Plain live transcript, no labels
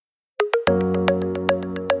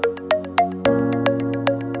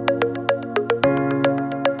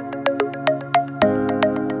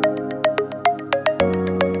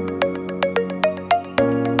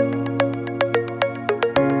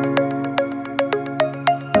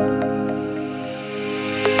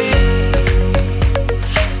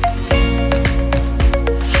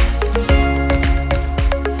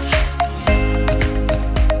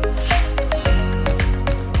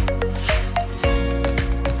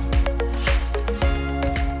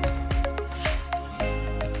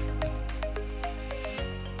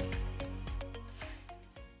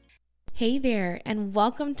Hey there, and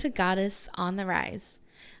welcome to Goddess on the Rise.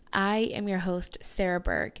 I am your host, Sarah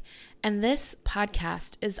Berg, and this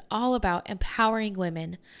podcast is all about empowering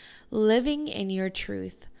women, living in your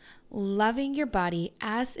truth, loving your body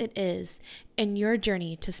as it is, in your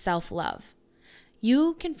journey to self-love.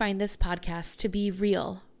 You can find this podcast to be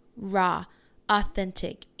real, raw,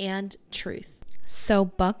 authentic, and truth. So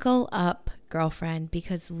buckle up, girlfriend,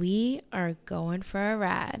 because we are going for a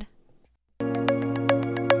ride.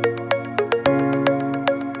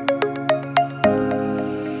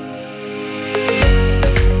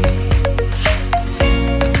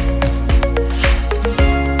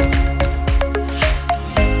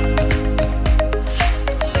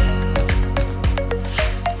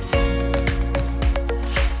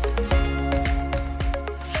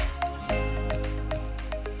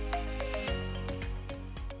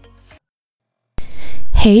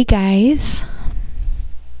 Hey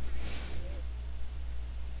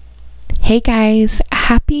guys,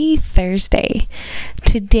 happy Thursday.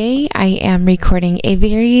 Today I am recording a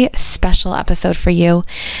very special episode for you.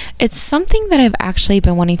 It's something that I've actually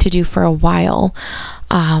been wanting to do for a while,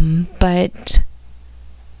 but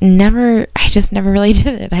I just never really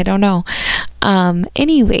did it. I don't know.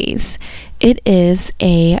 Anyways, it is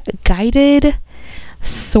a guided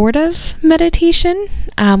sort of meditation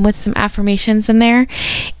with some affirmations in there,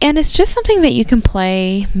 and it's just something that you can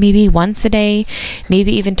play maybe once a day,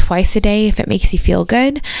 maybe even twice a day if it makes you feel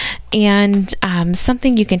good, and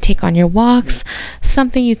something you can take on your walks,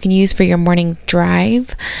 something you can use for your morning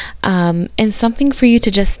drive, and something for you to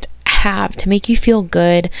just have to make you feel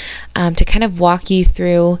good, to kind of walk you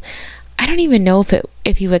through. I don't even know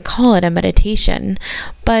if you would call it a meditation,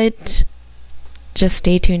 but just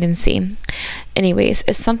stay tuned and see. Anyways,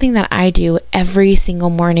 it's something that I do every single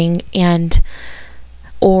morning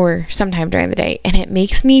or sometime during the day, and it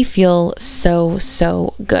makes me feel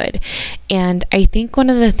so good. And I think one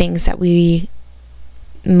of the things that we,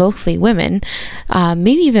 mostly women,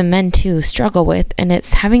 maybe even men too, struggle with, and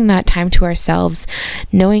it's having that time to ourselves,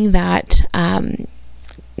 knowing that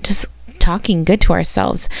just talking good to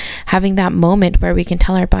ourselves, having that moment where we can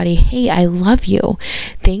tell our body, hey, I love you.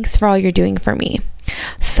 Thanks for all you're doing for me.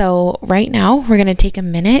 So right now we're going to take a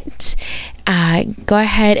minute, go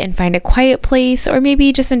ahead and find a quiet place, or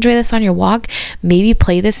maybe just enjoy this on your walk. Maybe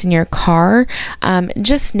play this in your car.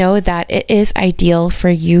 Just know that it is ideal for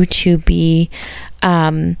you to be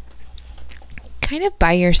kind of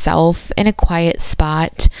by yourself in a quiet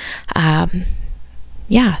spot.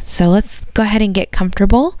 So let's go ahead and get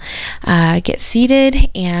comfortable, get seated,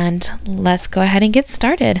 and let's go ahead and get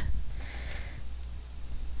started.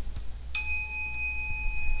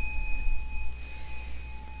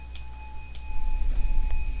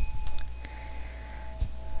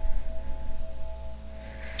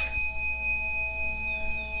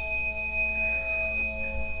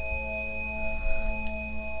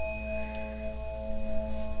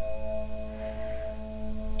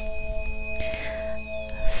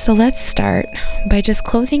 So let's start by just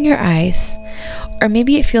closing your eyes, or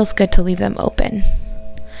maybe it feels good to leave them open.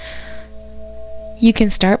 You can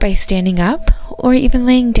start by standing up or even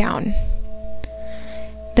laying down.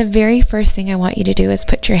 The very first thing I want you to do is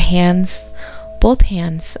put your hands, both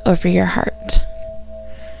hands, over your heart.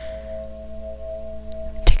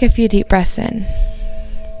 Take a few deep breaths in.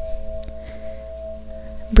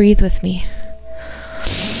 Breathe with me.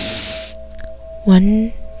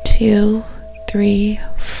 1, 2, 3,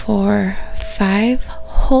 4, 5.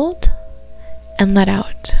 Hold and let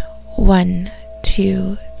out. 1,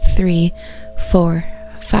 2, 3, 4,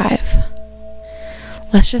 5.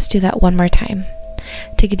 Let's just do that one more time.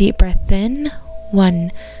 Take a deep breath in. 1,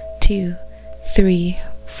 2, 3,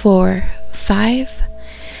 4, 5.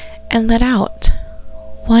 And let out.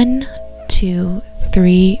 1, 2,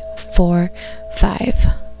 3, 4, 5.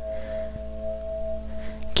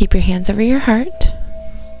 Keep your hands over your heart.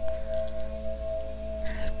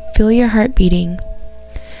 Feel your heart beating.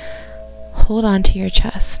 Hold on to your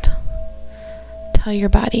chest. Tell your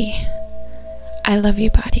body, I love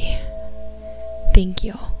you, body. Thank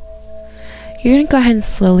you. You're going to go ahead and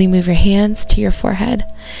slowly move your hands to your forehead.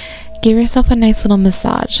 Give yourself a nice little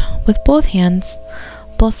massage with both hands,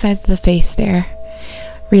 both sides of the face there.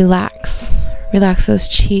 Relax. Relax those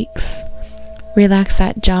cheeks. Relax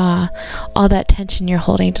that jaw. All that tension you're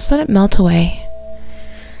holding, just let it melt away.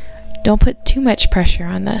 Don't put too much pressure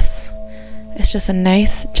on this. It's just a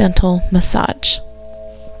nice, gentle massage.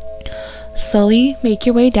 Slowly make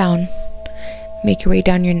your way down. Make your way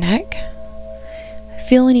down your neck.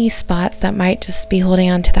 Feel any spots that might just be holding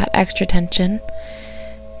on to that extra tension.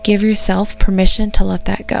 Give yourself permission to let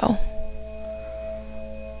that go.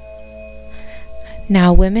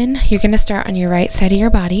 Now, women, you're going to start on your right side of your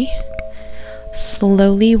body.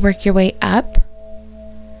 Slowly work your way up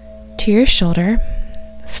to your shoulder.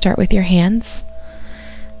 Start with your hands.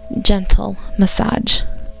 Gentle massage.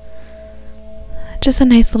 Just a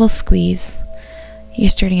nice little squeeze. You're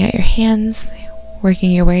starting at your hands,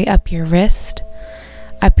 working your way up your wrist,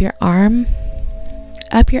 up your arm,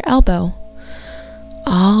 up your elbow,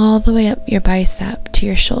 all the way up your bicep to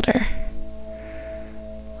your shoulder.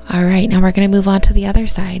 All right, now we're going to move on to the other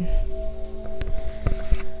side.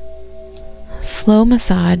 Slow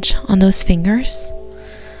massage on those fingers,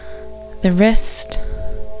 the wrist,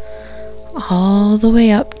 all the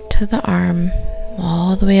way up to the arm,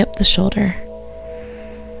 all the way up the shoulder.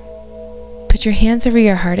 Put your hands over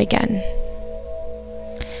your heart again.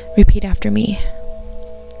 Repeat after me.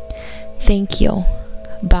 Thank you,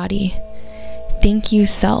 body. Thank you,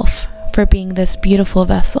 self, for being this beautiful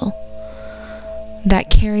vessel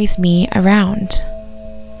that carries me around.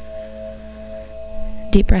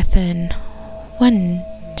 Deep breath in. 1,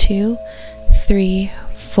 2, 3,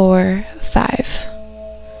 4, 5.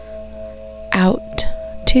 Out.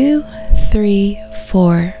 2, 3,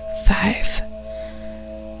 4, 5.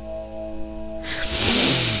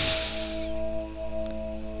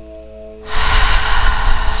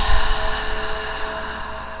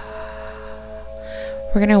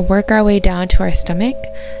 We're going to work our way down to our stomach.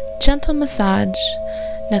 Gentle massage,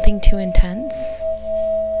 nothing too intense.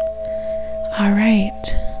 All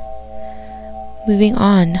right. Moving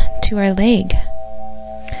on to our leg.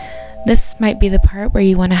 This might be the part where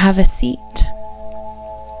you want to have a seat.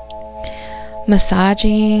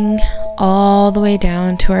 Massaging all the way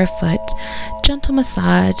down to our foot. Gentle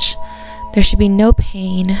massage. There should be no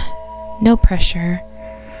pain, no pressure.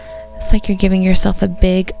 It's like you're giving yourself a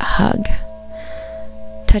big hug.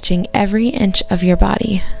 Touching every inch of your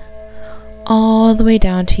body, all the way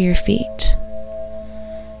down to your feet.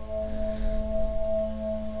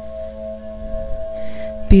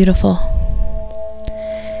 Beautiful.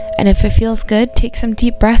 And if it feels good, take some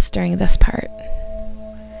deep breaths during this part.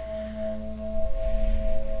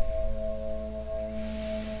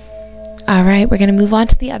 All right, we're going to move on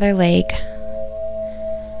to the other leg.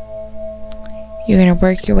 You're going to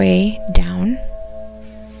work your way down.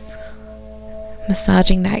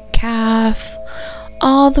 Massaging that calf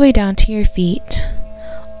all the way down to your feet,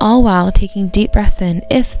 all while taking deep breaths in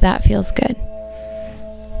if that feels good.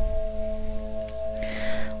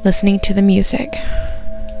 Listening to the music.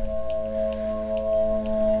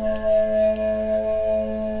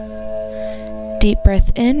 Deep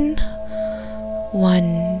breath in.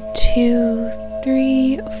 1, 2,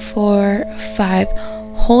 3, 4, 5.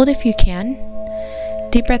 Hold if you can.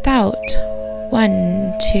 Deep breath out.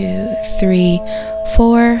 1, 2, 3,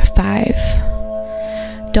 4,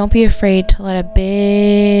 5. Don't be afraid to let a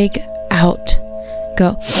big out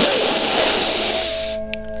go.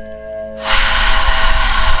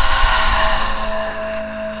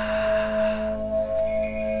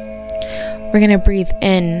 We're going to breathe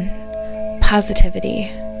in positivity,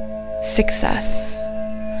 success.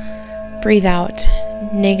 Breathe out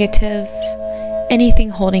negative, anything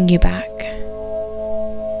holding you back.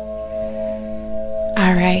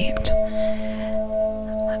 All right.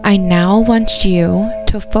 I now want you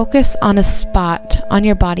to focus on a spot on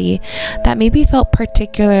your body that maybe felt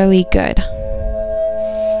particularly good.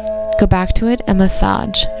 Go back to it and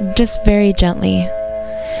massage, just very gently.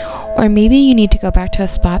 Or maybe you need to go back to a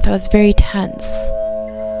spot that was very tense.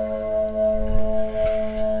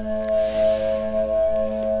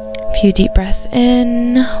 A few deep breaths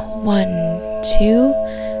in. 1, 2,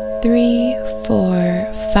 3,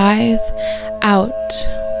 4, 5. Out.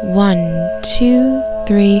 1, 2,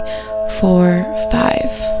 3, 4,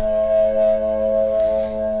 5.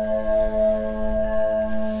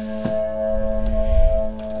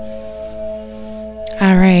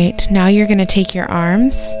 All right, now you're going to take your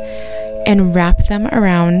arms and wrap them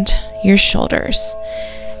around your shoulders.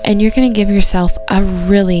 And you're going to give yourself a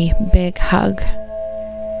really big hug.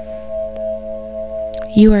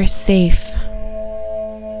 You are safe.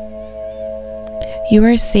 You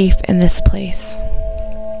are safe in this place.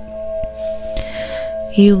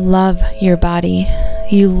 You love your body.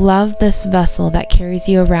 You love this vessel that carries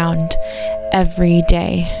you around every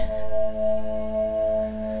day.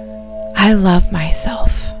 I love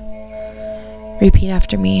myself. Repeat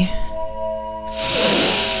after me.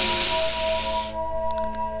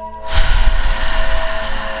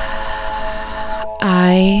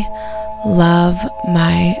 I love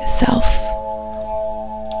myself.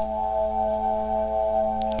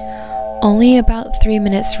 Only about 3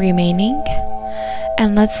 minutes remaining,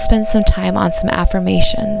 and let's spend some time on some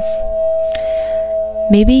affirmations.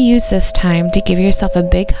 Maybe use this time to give yourself a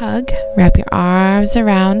big hug, wrap your arms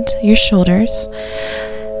around your shoulders.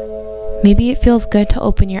 Maybe it feels good to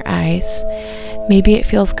open your eyes. Maybe it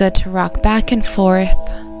feels good to rock back and forth.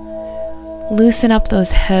 Loosen up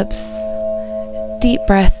those hips. Deep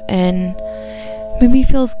breath in. Maybe it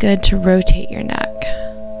feels good to rotate your neck.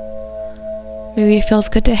 Maybe it feels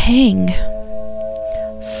good to hang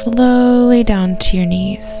slowly down to your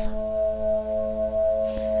knees.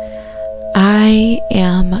 I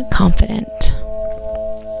am confident.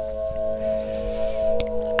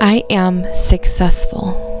 I am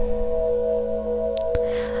successful.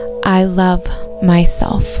 I love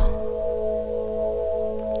myself.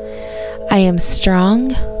 I am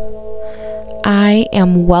strong. I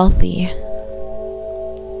am wealthy.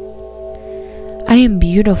 I am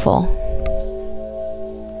beautiful.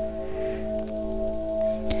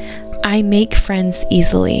 I make friends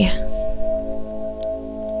easily.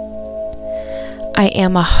 I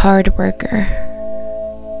am a hard worker.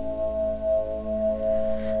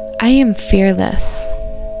 I am fearless.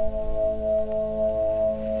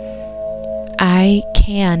 I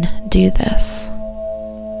can do this.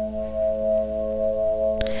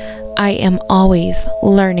 I am always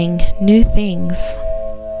learning new things.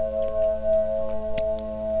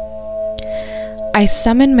 I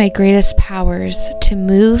summon my greatest powers to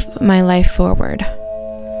move my life forward.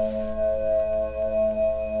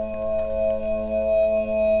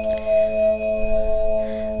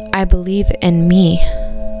 I believe in me.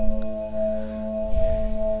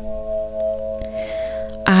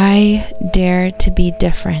 I dare to be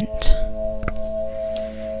different.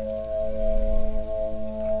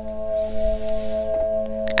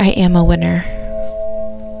 I am a winner.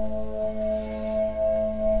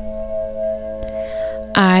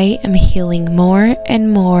 I am healing more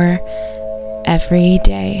and more every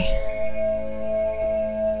day.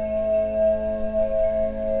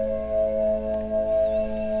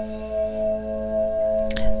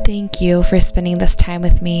 Thank you for spending this time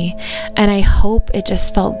with me, and I hope it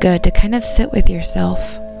just felt good to kind of sit with yourself.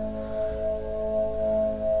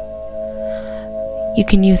 You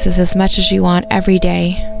can use this as much as you want every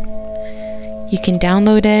day. You can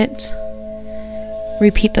download it,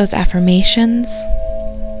 repeat those affirmations,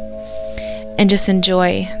 and just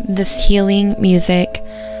enjoy this healing music,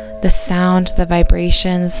 the sound, the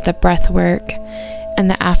vibrations, the breath work, and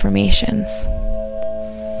the affirmations.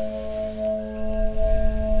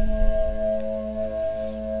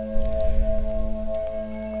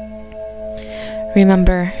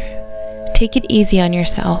 Remember, take it easy on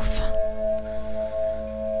yourself.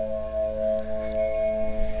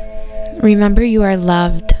 Remember you are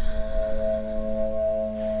loved.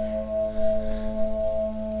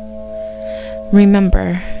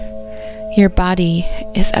 Remember, your body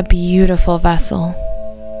is a beautiful vessel.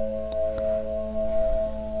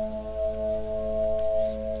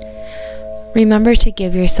 Remember to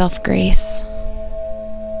give yourself grace.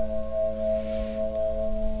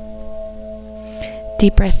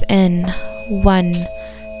 Deep breath in. 1,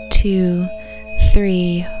 2,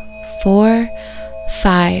 3, 4,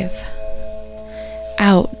 5.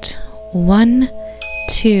 Out. 1,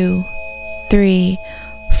 2, 3,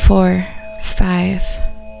 4, 5.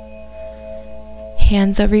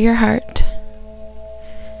 Hands over your heart.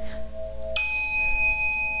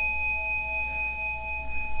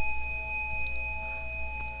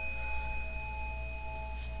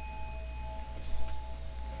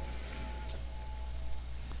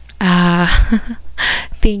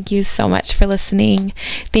 Thank you so much for listening.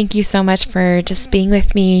 Thank you so much for just being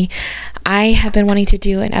with me. I have been wanting to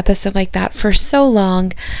do an episode like that for so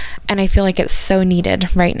long, and I feel like it's so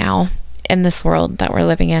needed right now in this world that we're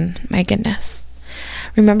living in. My goodness.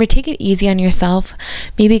 Remember, take it easy on yourself.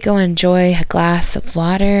 Maybe go enjoy a glass of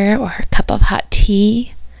water or a cup of hot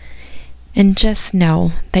tea. And just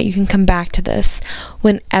know that you can come back to this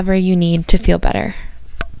whenever you need to feel better.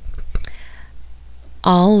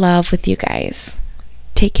 All love with you guys.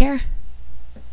 Take care.